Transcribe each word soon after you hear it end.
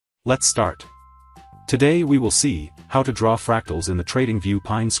Let's start. Today we will see how to draw fractals in the TradingView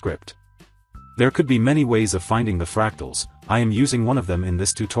Pine script. There could be many ways of finding the fractals. I am using one of them in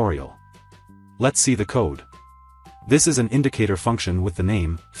this tutorial. Let's see the code. This is an indicator function with the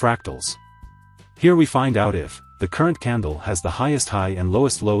name Fractals. Here we find out if the current candle has the highest high and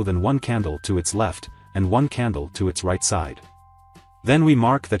lowest low than one candle to its left and one candle to its right side. Then we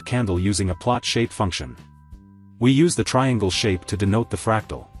mark that candle using a plot shape function. We use the triangle shape to denote the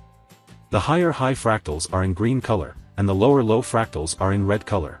fractal. The higher high fractals are in green color, and the lower low fractals are in red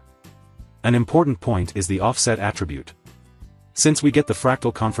color. An important point is the offset attribute. Since we get the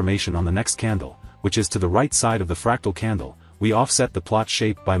fractal confirmation on the next candle, which is to the right side of the fractal candle, we offset the plot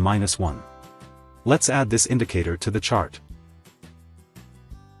shape by -1. Let's add this indicator to the chart.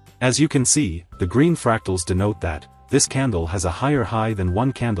 As you can see, the green fractals denote that this candle has a higher high than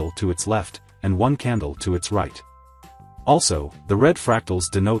one candle to its left and one candle to its right. Also, the red fractals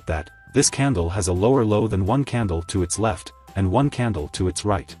denote that this candle has a lower low than one candle to its left and one candle to its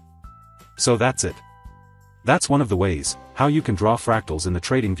right. So that's it. That's one of the ways how you can draw fractals in the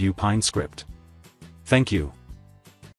TradingView Pine script. Thank you.